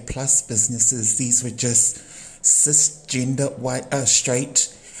LGBTIQA plus businesses. These were just cisgender, white, straight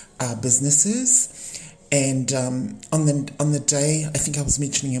businesses. And on the day, I think I was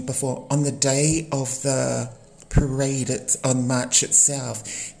mentioning it before, on the day of the parade, on March itself,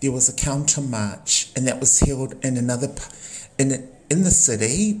 there was a counter march, and that was held in in the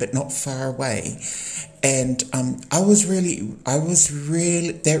city, but not far away. And that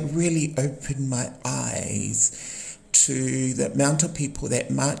really opened my eyes to the amount of people that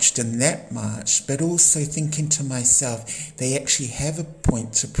marched in that march, but also thinking to myself, they actually have a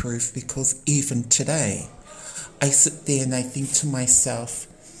point to prove, because even today, I sit there and I think to myself,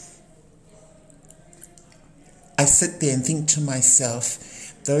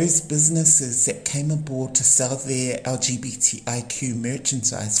 those businesses that came aboard to sell their LGBTIQ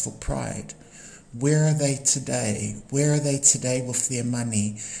merchandise for Pride, where are they today? Where are they today with their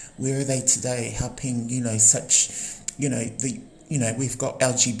money? Where are they today helping, we've got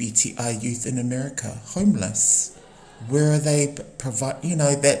LGBTI youth in America, homeless. Where are they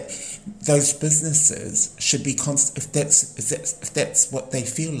that those businesses should be if that's what they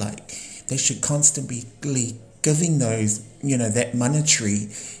feel like, they should constantly giving those, that monetary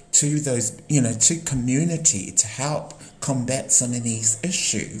to those, to community to help combat some of these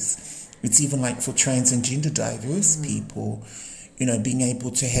issues. It's even like for trans and gender diverse people, being able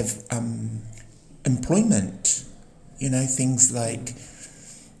to have employment, things like.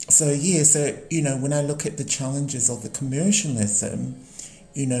 So when I look at the challenges of the commercialism,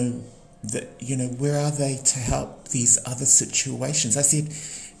 where are they to help these other situations? I said,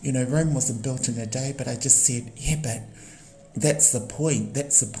 Rome wasn't built in a day, but I just said, but that's the point.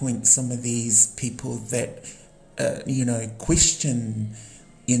 That's the point. Some of these people that, question,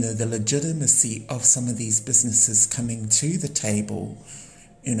 the legitimacy of some of these businesses coming to the table,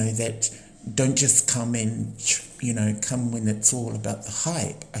 that don't just come in, come when it's all about the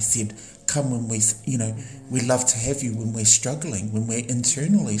hype. I said, come when we love to have you when we're struggling, when we're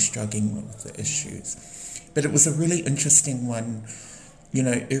internally struggling with the issues. But it was a really interesting one.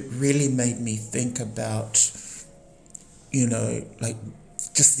 It really made me think about,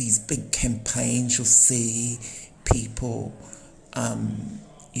 just these big campaigns. You'll see people,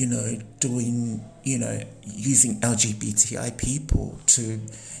 doing, using LGBTI people to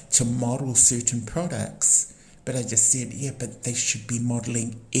model certain products. But I just said, but they should be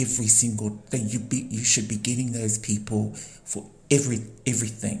modeling every single thing. You should be getting those people for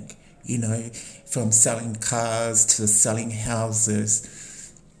everything, from selling cars to selling houses,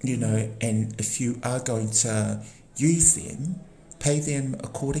 and if you are going to use them, pay them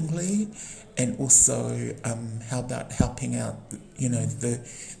accordingly. And also, how about helping out, the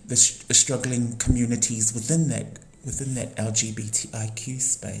struggling communities within that LGBTIQ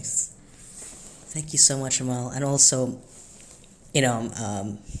space. Thank you so much, Amal. And also,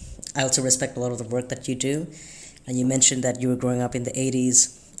 I also respect a lot of the work that you do. And you mentioned that you were growing up in the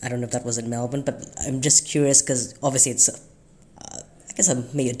 80s. I don't know if that was in Melbourne, but I'm just curious because obviously it's,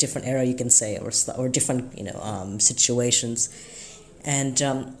 guess maybe a different era, you can say, or different situations, and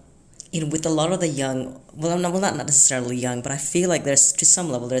with a lot of the young, not necessarily young, but I feel like there's, to some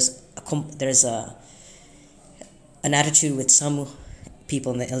level, there's an attitude with some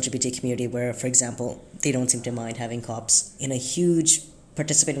people in the LGBT community where, for example, they don't seem to mind having cops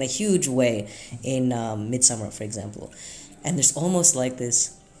participate in a huge way in Midsommar, for example. And there's almost like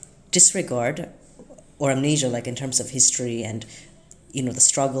this disregard or amnesia, like in terms of history and, the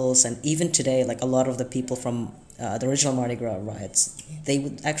struggles. And even today, like a lot of the people from the original Mardi Gras riots, they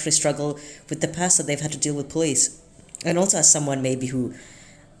would actually struggle with the past that they've had to deal with police. And also as someone maybe who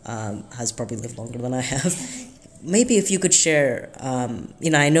has probably lived longer than I have, maybe if you could share,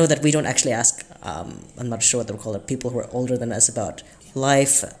 I know that we don't actually ask, I'm not sure what they'll call it, people who are older than us about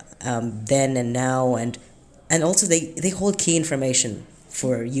life then and now, and also they hold key information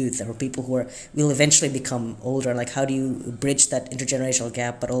for youth or people who will eventually become older. Like, how do you bridge that intergenerational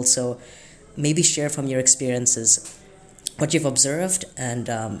gap, but also maybe share from your experiences what you've observed and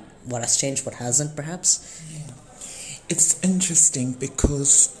what has changed, what hasn't, perhaps? Yeah. It's interesting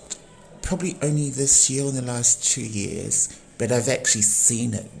because probably only this year, in the last 2 years, but I've actually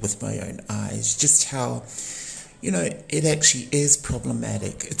seen it with my own eyes, just how, it actually is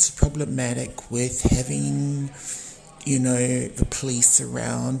problematic. It's problematic with having, the police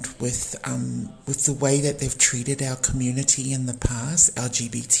around, with the way that they've treated our community in the past,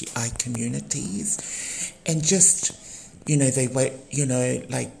 LGBTI communities, and just, they wait,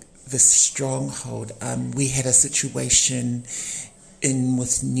 like this stronghold. We had a situation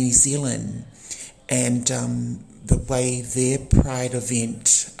with New Zealand, and the way their Pride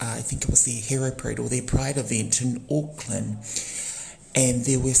event, I think it was their Hero Parade or their Pride event in Auckland, and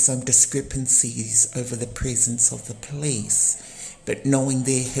there were some discrepancies over the presence of the police, but knowing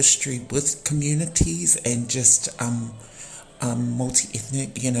their history with communities and just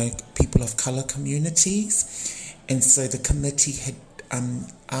multi-ethnic, people of colour communities, and so the committee had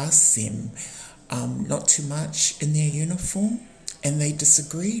asked them not too much in their uniform, and they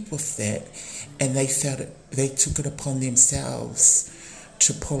disagreed with that, and they took it upon themselves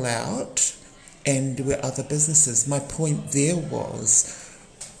to pull out, and there were other businesses. My point there was,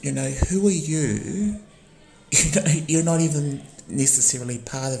 who are you? You're not even necessarily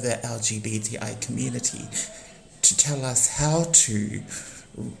part of the LGBTI community to tell us how to,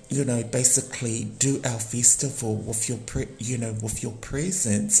 basically do our festival with your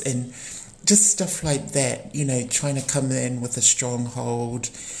presence, and just stuff like that, trying to come in with a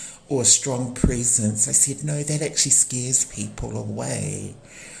stronghold or a strong presence. I said, no, that actually scares people away.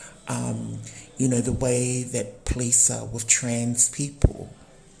 The way that police are with trans people,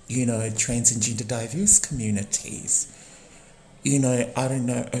 trans and gender diverse communities. I don't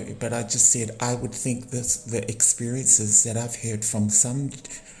know, but I just said I would think the experiences that I've heard from some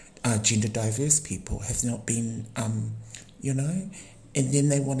gender diverse people have not been, and then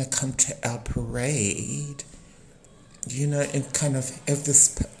they want to come to our parade, and kind of have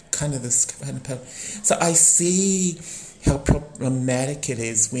this kind of. So I see how problematic it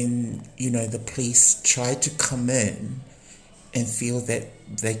is when, the police try to come in and feel that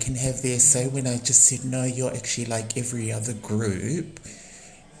they can have their say, when I just said, no, you're actually like every other group,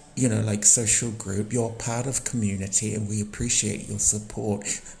 like social group, you're part of community and we appreciate your support.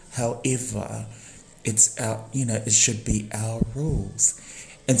 However, it's our, it should be our rules.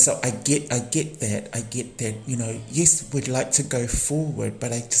 And so I get that, yes, we'd like to go forward,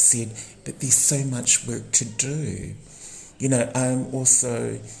 but I just said, but there's so much work to do. I'm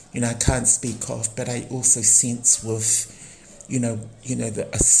also, I can't speak of, but I also sense with, the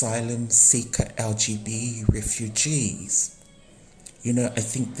asylum seeker LGBT refugees, I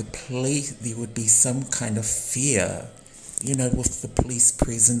think there would be some kind of fear, with the police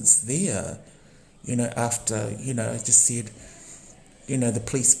presence there, after, I just said, the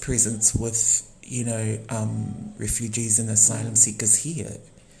police presence with, refugees and asylum seekers here.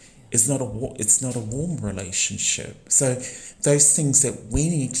 It's not a warm relationship. So those things that we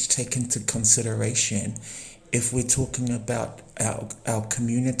need to take into consideration if we're talking about our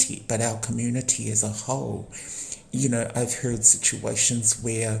community, but our community as a whole. I've heard situations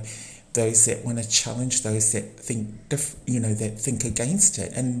where those that want to challenge those that think that think against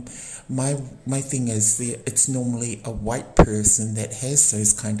it, and my thing is that it's normally a white person that has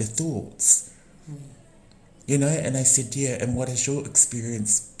those kind of thoughts. And I said, yeah, and what has your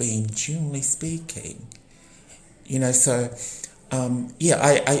experience been, generally speaking? So,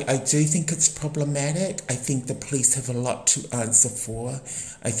 I do think it's problematic. I think the police have a lot to answer for.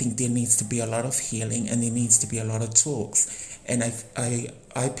 I think there needs to be a lot of healing and there needs to be a lot of talks. And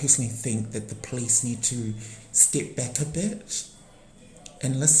I personally think that the police need to step back a bit,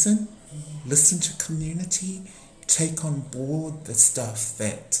 and listen to community, take on board the stuff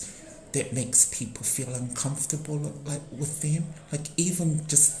that makes people feel uncomfortable, like with them, like even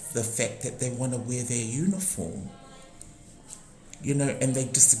just the fact that they want to wear their uniform, you know, and they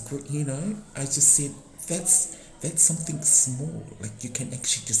disagree, you know. I just said that's something small, like you can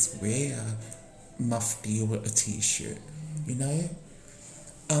actually just wear a mufti or a t-shirt, you know.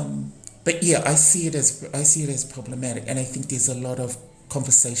 But yeah, I see it as problematic, and I think there's a lot of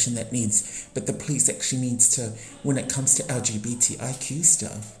conversation that needs, but the police actually needs to, when it comes to LGBTIQ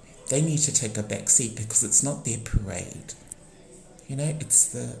stuff, they need to take a back seat because it's not their parade. You know, it's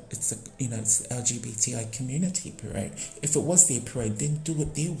the LGBTI community parade. If it was their parade, then do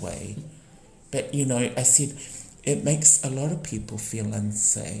it their way. But you know, I said it makes a lot of people feel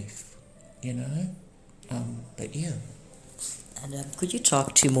unsafe. You know, but yeah. And could you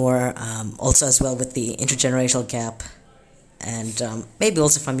talk to more also as well with the intergenerational gap, and maybe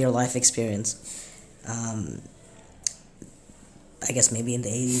also from your life experience? I guess maybe in the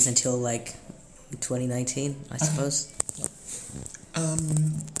 80s until like 2019, I suppose.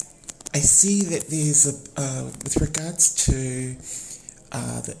 I see that there's with regards to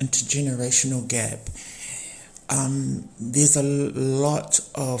the intergenerational gap, there's a lot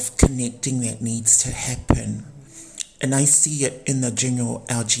of connecting that needs to happen. And I see it in the general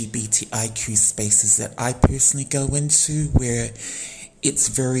LGBTIQ spaces that I personally go into, where it's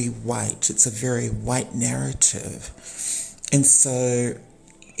very white. It's a very white narrative. And so,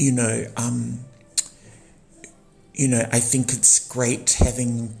 I think it's great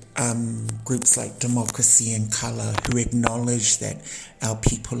having groups like Democracy in Colour who acknowledge that our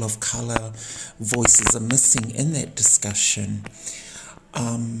people of colour voices are missing in that discussion.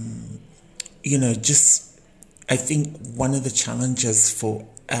 I think one of the challenges for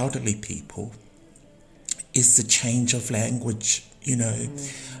elderly people is the change of language,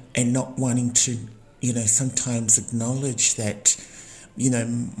 and not wanting to, sometimes acknowledge that,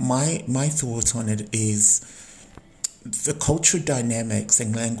 my thought on it is the cultural dynamics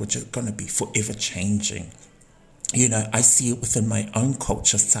and language are going to be forever changing. I see it within my own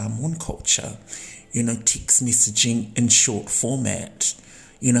culture, Samoan culture, text messaging in short format.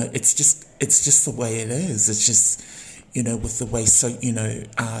 It's just the way it is. It's just, with the way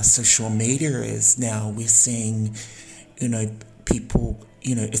social media is now, we're seeing, people,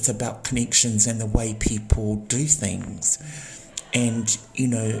 it's about connections and the way people do things. And,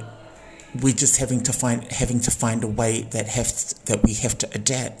 we're just having to find a way that we have to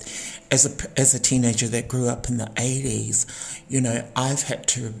adapt. As a teenager that grew up in the 80s, I've had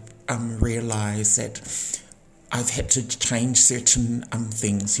to realize that I've had to change certain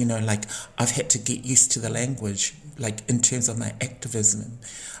things, like I've had to get used to the language, like in terms of my activism.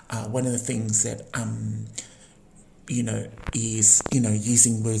 One of the things that, is,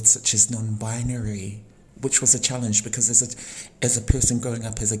 using words such as non-binary, which was a challenge because as a person growing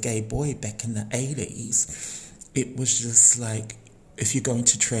up as a gay boy back in the 80s, it was just like, if you're going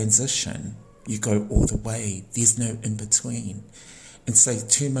to transition, you go all the way. There's no in between. And so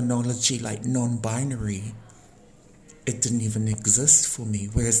terminology like non-binary, it didn't even exist for me,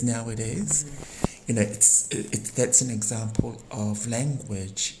 whereas now it is. That's an example of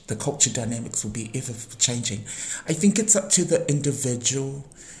language. The culture dynamics will be ever changing. I think it's up to the individual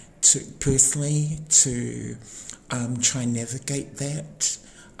to personally try and navigate that.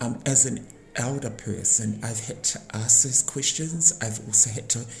 As an elder person, I've had to ask those questions. I've also had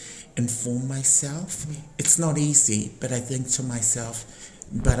to inform myself. It's not easy, but I think to myself,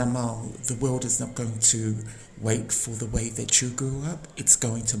 but Amal, the world is not going to wait for the way that you grew up. It's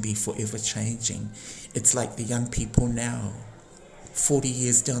going to be forever changing. It's like the young people now, 40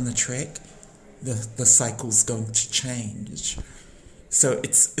 years down the track, the cycle's going to change. So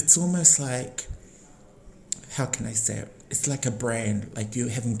it's almost like, how can I say it? It's like a brand, like you're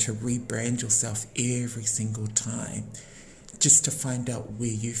having to rebrand yourself every single time just to find out where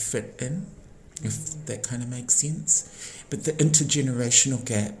you fit in, if that kind of makes sense. But the intergenerational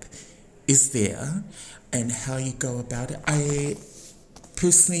gap is there, and how you go about it. I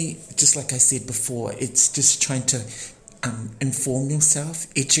personally, just like I said before, it's just trying to inform yourself,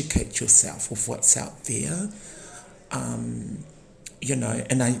 educate yourself of what's out there. And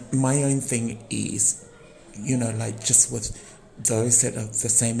my own thing is, like just with those that are the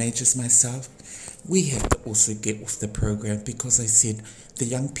same age as myself, we have to also get with the program, because I said the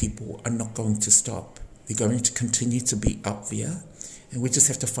young people are not going to stop. They're going to continue to be up there, and we just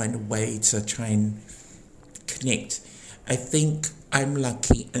have to find a way to try and connect. I think I'm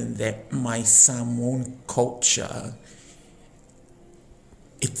lucky in that my Samoan culture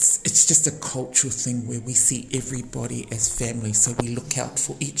it's just a cultural thing where we see everybody as family, so we look out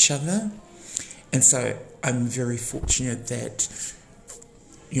for each other. And so I'm very fortunate that,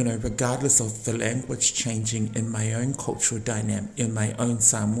 you know, regardless of the language changing in my own cultural dynamic, in my own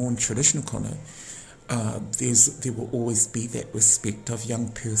Samoan traditional kono, there will always be that respect of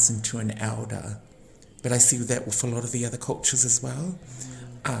young person to an elder. But I see that with a lot of the other cultures as well.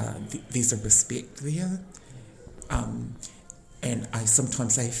 There's a respect there. And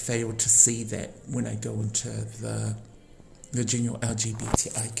sometimes I fail to see that when I go into the general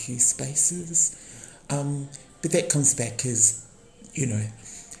LGBTIQ spaces. But that comes back as, you know,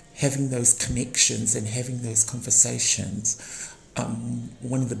 having those connections and having those conversations.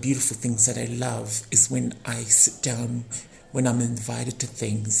 One of the beautiful things that I love is when I sit down, when I'm invited to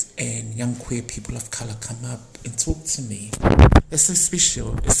things and young queer people of colour come up and talk to me. It's so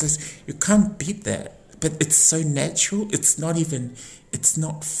special. You can't beat that. But it's so natural. It's not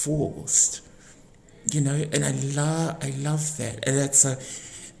forced, you know. And I love that. And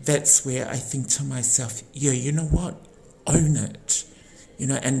that's where I think to myself, yeah, you know what, own it, you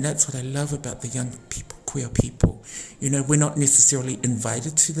know. And that's what I love about the young people, queer people. You know, we're not necessarily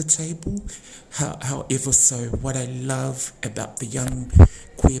invited to the table. However, so what I love about the young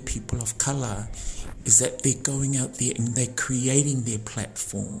queer people of colour is that they're going out there and they're creating their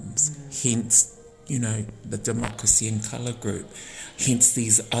platforms. Hence, you know, the Democracy in Colour group, hence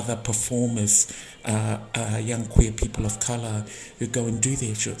these other performers, young queer people of colour who go and do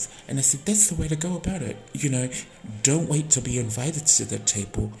their shows. And I said, that's the way to go about it. You know, don't wait to be invited to the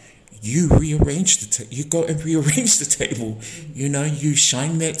table. You rearrange the table. You go and rearrange the table. You know, you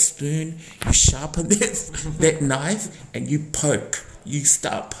shine that spoon, you sharpen that knife, and you poke. You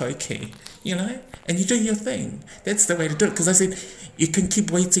start poking, you know, and you do your thing. That's the way to do it. Because I said, you can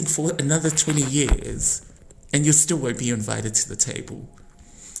keep waiting for another 20 years and you still won't be invited to the table.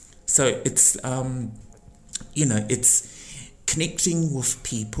 So it's, you know, it's connecting with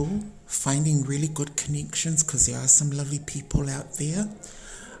people, finding really good connections, because there are some lovely people out there,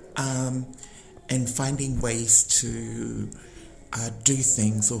 and finding ways to do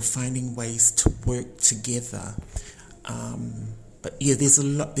things, or finding ways to work together. But yeah, there's a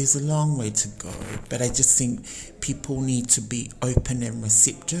long way to go. But I just think people need to be open and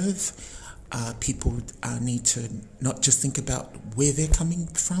receptive. People need to not just think about where they're coming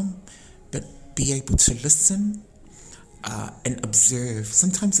from, but be able to listen and observe.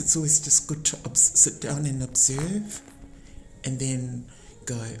 Sometimes it's always just good to sit down and observe, and then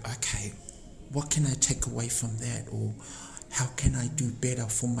go, okay, what can I take away from that? Or how can I do better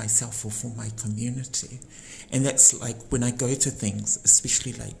for myself or for my community? And that's like when I go to things,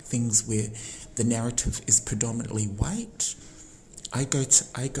 especially like things where the narrative is predominantly white, I go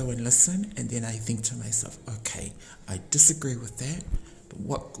and listen, and then I think to myself, okay, I disagree with that,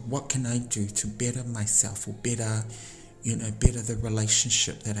 but what can I do to better myself, or better the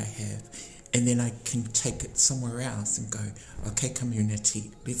relationship that I have? And then I can take it somewhere else and go, okay,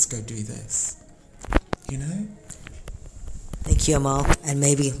 community, let's go do this. You know? Thank you, Amal. And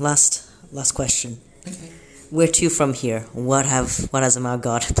maybe last question. Okay. Where to from here? What has Amal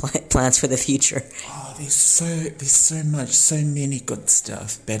got plans for the future? Oh, there's so much, so many good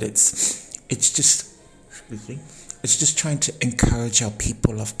stuff. But it's just trying to encourage our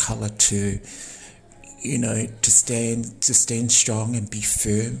people of colour to, you know, to stand strong and be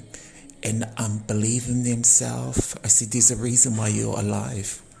firm, and believe in themselves. I said, there's a reason why you're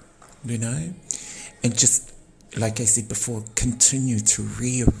alive, you know, and just, like I said before, continue to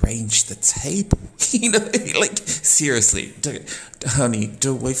rearrange the table. You know, like, seriously, honey,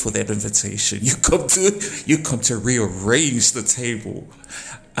 don't wait for that invitation. You come to rearrange the table.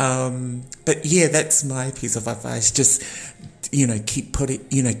 But yeah, that's my piece of advice. Just, you know, keep like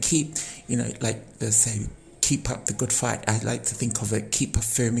they say, keep up the good fight. I like to think of it, keep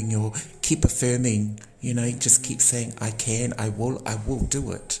affirming, you know, just keep saying, I can, I will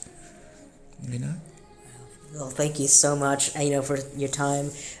do it, you know. Well, thank you so much, you know, for your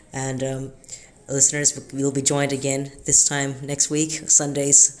time. And listeners, we'll be joined again this time next week,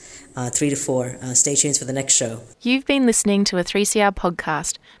 Sundays, 3 to 4. Stay tuned for the next show. You've been listening to a 3CR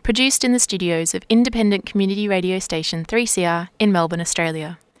podcast produced in the studios of independent community radio station 3CR in Melbourne,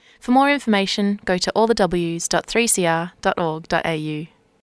 Australia. For more information, go to allthews.3cr.org.au.